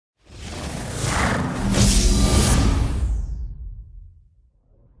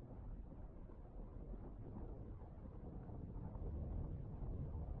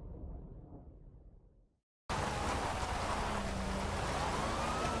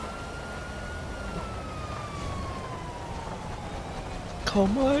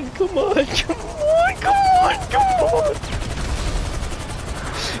Come on, come on, come on, come on, come on!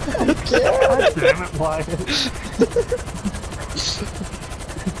 God damn it, Wyatt.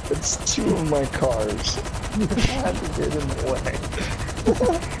 It's two of my cars. You had to get in the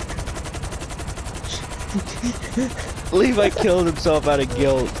way. Levi killed himself out of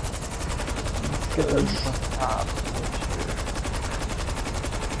guilt. Get this on top.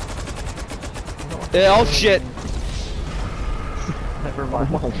 Oh shit! Never Oh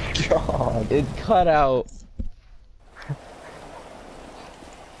mind. my god. It cut out.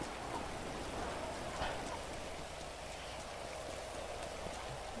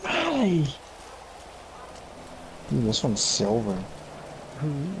 Hey. Ooh, this one's silver.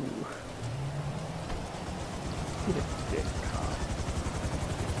 Ooh. Get a dick cock.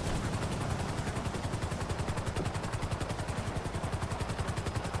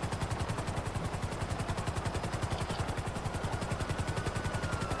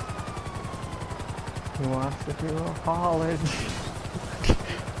 He wants to do a college.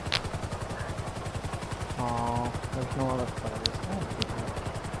 Oh, there's no other players.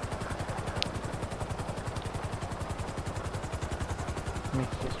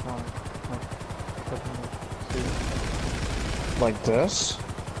 Make this one Like this?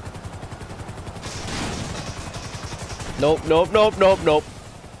 Nope, nope, nope, nope, nope.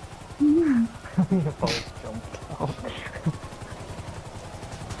 You both jumped out.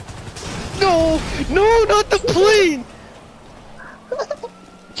 No! No, not the plane!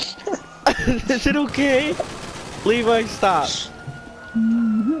 Is it okay? Levi, stop.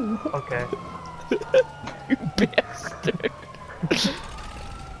 Okay. You bastard.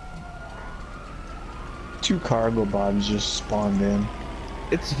 Two cargo bombs just spawned in.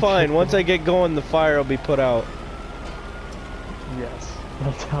 It's fine. Once I get going, the fire will be put out. Yes,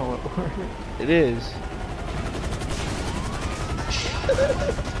 that's how it works. It is.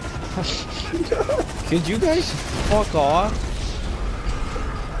 Could you guys fuck off?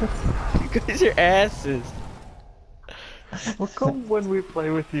 You guys are asses. How come when we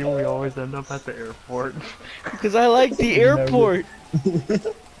play with you, we always end up at the airport? Because I like the airport.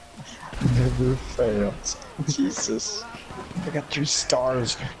 Never fails. Jesus. I got 2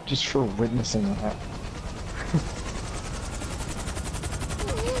 stars just for witnessing that.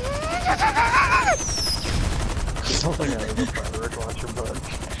 Sounds like I was a firework launcher, bud.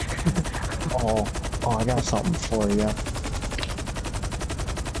 Oh, I got something for you.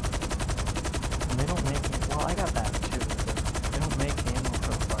 They don't make it. Well, I got that too, but they don't make ammo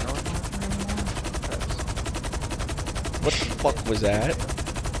for a firework launcher anymore? What the fuck was that?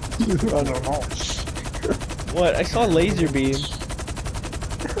 I don't know. What? I saw laser beams.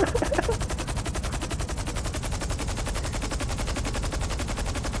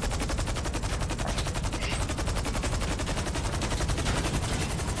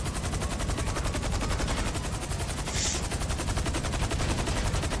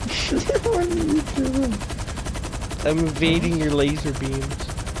 What are you doing? I'm evading your laser beams.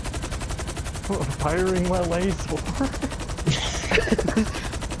 Firing my laser.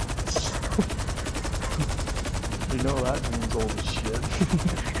 You know that means old as shit.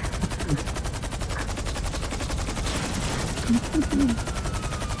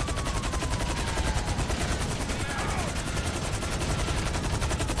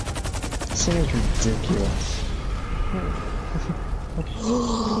 This thing is ridiculous.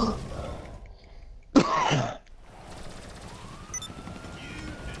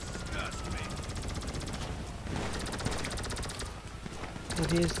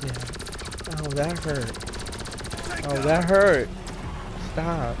 What is that? Oh, that hurt. Oh, that hurt.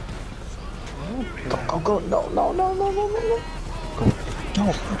 Stop. Go, no, no, no, no, no, no, no. Go, no,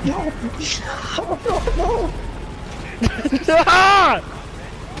 no, no, no. Ah!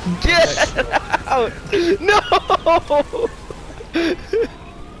 Get out! No! I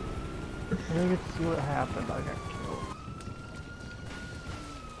didn't get to see what happened. I got killed.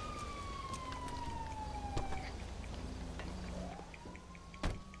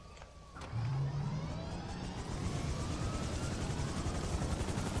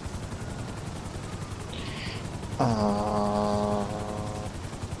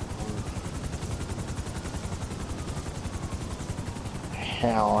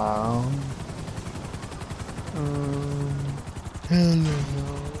 Hello. Hello.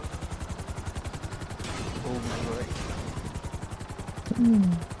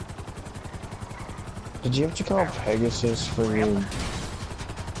 Did you have to call Pegasus for your...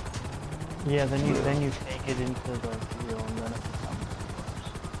 Yeah, then you take it into the field and then it becomes yours.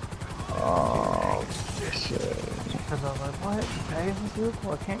 Oh, shit. Because I was like, what? Pegasus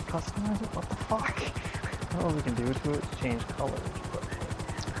vehicle? I can't customize it? What the fuck? All we can do to it is change colors, but hey.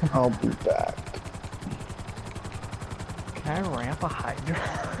 I'll be back. Can I ramp a Hydra?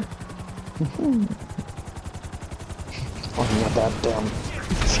 Oh, yeah, that damn.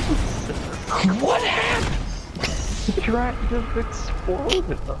 What happened? The track just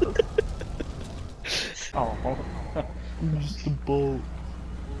exploded us. Oh. Just the boat.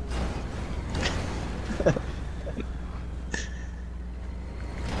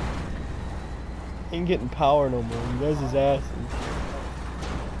 Ain't getting power no more. You guys is asses.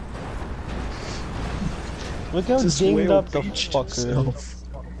 Look how This dinged whale up the beached fucker is. himself.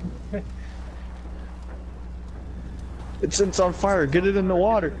 It's on fire. Get it in the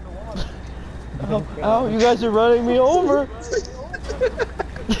water. Ow, you guys are running me over!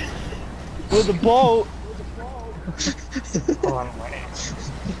 With the boat! Hold on,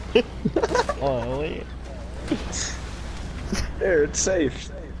 wait. Oh, wait. There, it's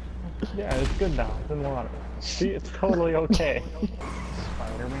safe. Yeah, it's good now. It's in the water. See, it's totally okay.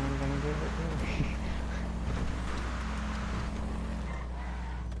 Spider-Man gonna give it to me?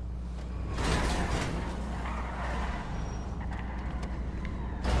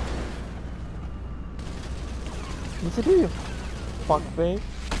 What's it do? Fuck, babe.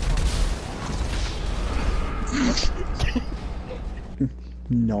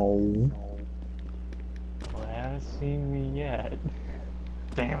 No. Well, they haven't seen me yet.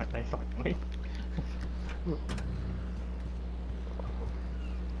 Damn it, they fucked me.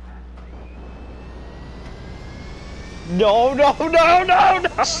 No, no, no, no, no!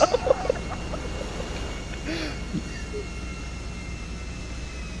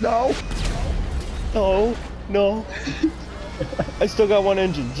 No. No, no. I still got one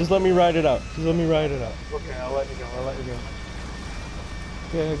engine. Just let me ride it out. Just let me ride it out. Okay, I'll let you go, I'll let you go.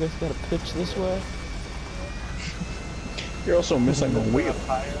 Okay, I guess gotta pitch this way. You're also missing a wheel.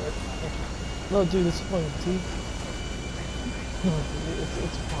 No, dude, it's fine, see? No,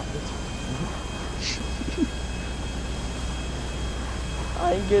 it's fine, it's fine.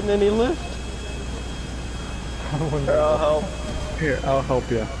 I ain't getting any lift. Here, I'll help. Here, I'll help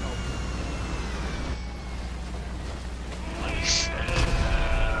you.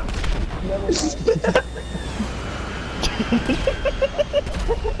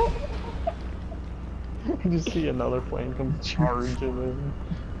 You just see another plane come charging in.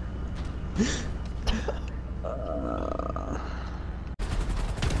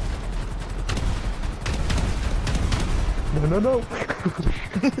 No, no, no!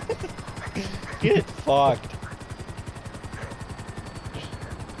 Get fucked.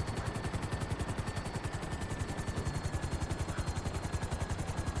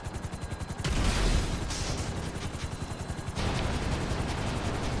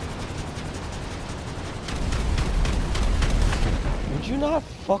 Would you not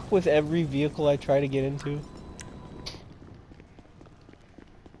fuck with every vehicle I try to get into?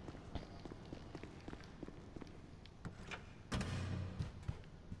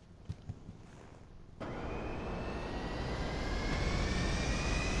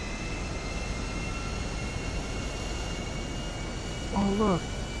 Oh look,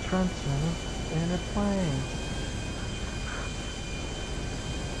 Trenton in a plane.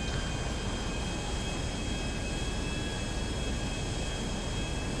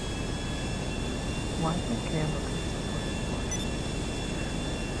 Why is the camera?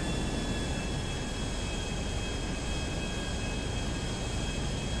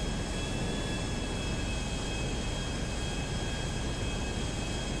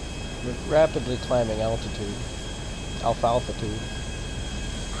 Rapidly climbing altitude. Alfaltitude.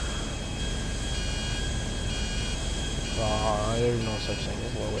 There's no such thing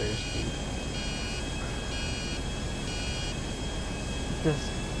as low airspeed.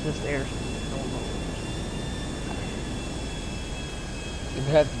 Just airspeed, no low. It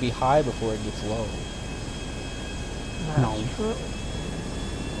would have to be high before it gets low. That's true.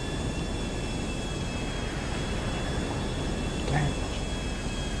 Okay.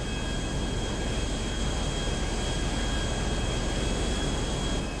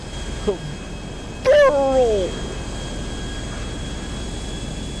 Barrel!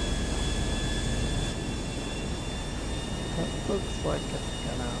 That looks like it's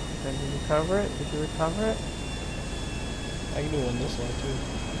gonna... Did you recover it? Did you recover it? I can do one this way too.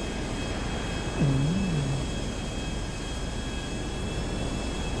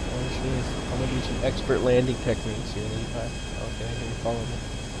 I'm gonna do some expert landing techniques here, Levi. Okay, here, follow me.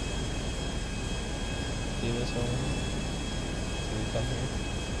 See this one? So we come here.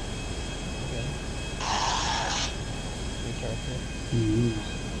 Okay. Return here.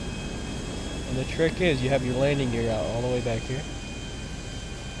 And the trick is you have your landing gear out all the way back here.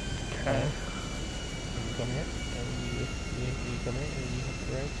 Okay. And you come here, and you You come in and you hit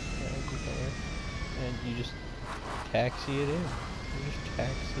the right, and you come in, and you just taxi it in. You just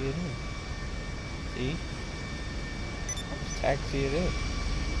taxi it in. See? Just taxi it in.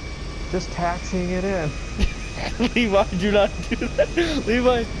 Just taxiing it in. Levi, do not do that.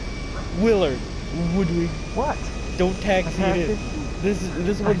 Levi, Willard, Woodwig. What? Don't taxi it in.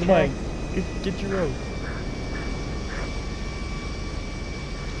 This one's mine. Get your own.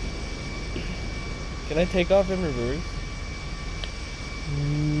 Can I take off in reverse?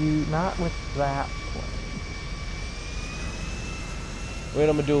 Not with that plane. Wait,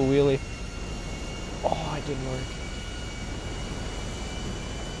 I'm gonna do a wheelie. Oh, it didn't work.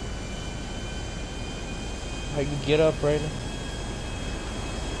 I can get up right now.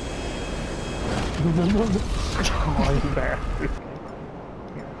 Oh, you better.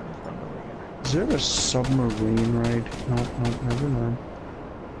 Is there a submarine ride? No, never mind.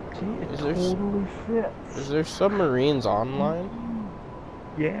 See, it totally fits. Is there submarines online?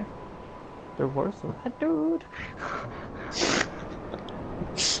 Yeah. There was some. Dude.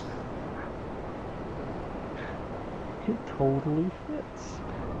 It totally fits.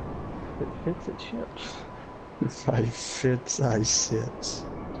 If it fits, it ships. If I fits, I sits.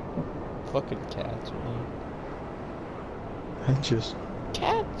 Fucking cats, man. I just...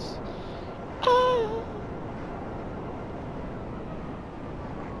 Cats! Ah!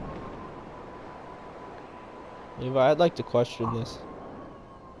 Levi, I'd like to question this.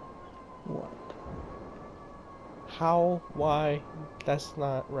 What? How? Why? That's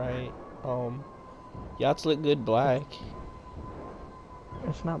not right. Yachts look good black.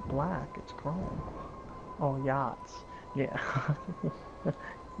 It's not black, it's chrome. Oh, yachts. Yeah.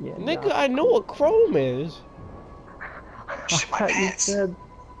 Yeah. Nigga, yachts. I know what chrome is. Ship my I thought you pants. said.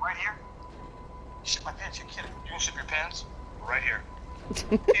 Right here. Ship my pants, you kidding? You can ship your pants? Right here.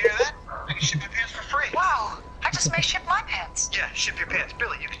 You hear that? I can ship my pants for free. Wow, I just may ship my pants. Yeah, ship your pants.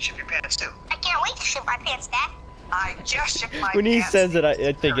 Billy, you can ship your pants too. I can't wait to ship my pants, Dad. I just shipped my When he pants. says it,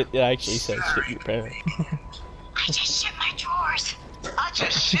 I think it actually says shit your pants. I just shipped my drawers. I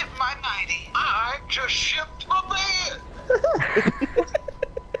just shipped my nightie. I just shipped my bed.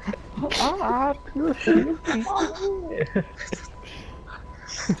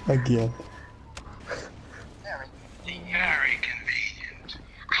 Again. Very convenient.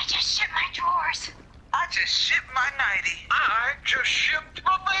 I just shipped my drawers. I just shipped my nightie. I just shipped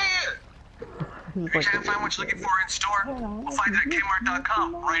my bed. If you can't find what you're looking for in store, we'll find it at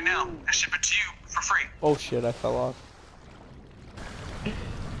Kmart.com right now and ship it to you for free. Oh shit, I fell off.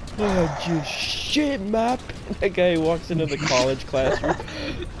 I just shit my that guy who walks into the college classroom.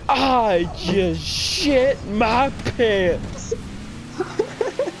 I just shit my pants.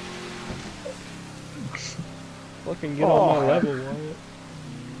 Fucking get on my level, Wyatt.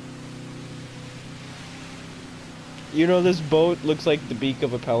 You know this boat looks like the beak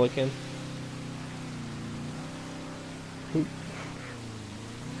of a pelican.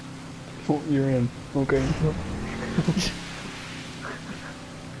 Oh, you're in. Okay. No.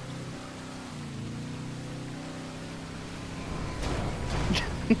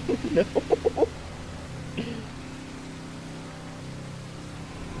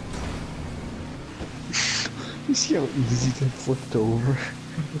 You see how easy that flipped over?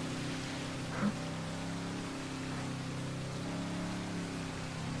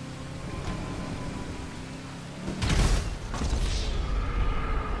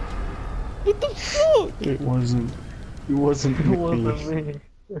 What the fuck? It wasn't me.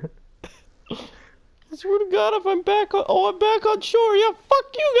 I swear to God, if I'm back on, I'm back on shore. Yeah,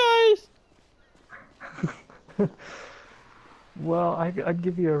 fuck you guys. Well, I'd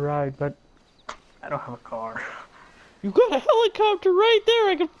give you a ride, but I don't have a car. You got a helicopter right there.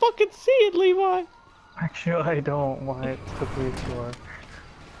 I can fucking see it, Levi. Actually, I don't. Why it took me to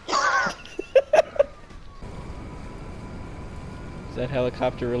Is that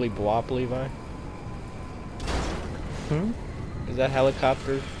helicopter really blop, Levi? Hmm? Is that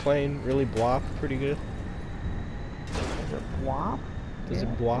helicopter plane really blop pretty good? Is it WAP? Does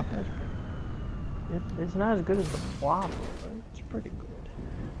it blop? It's not as good as the WAP, but it's pretty good.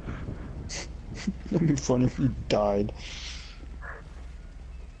 It'd be funny if you died.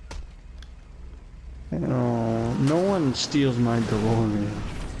 Oh, no one steals my DeLorean.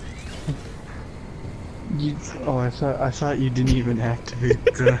 I thought you didn't even activate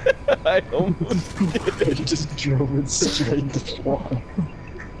the... I almost did. I just drove it straight to spawn.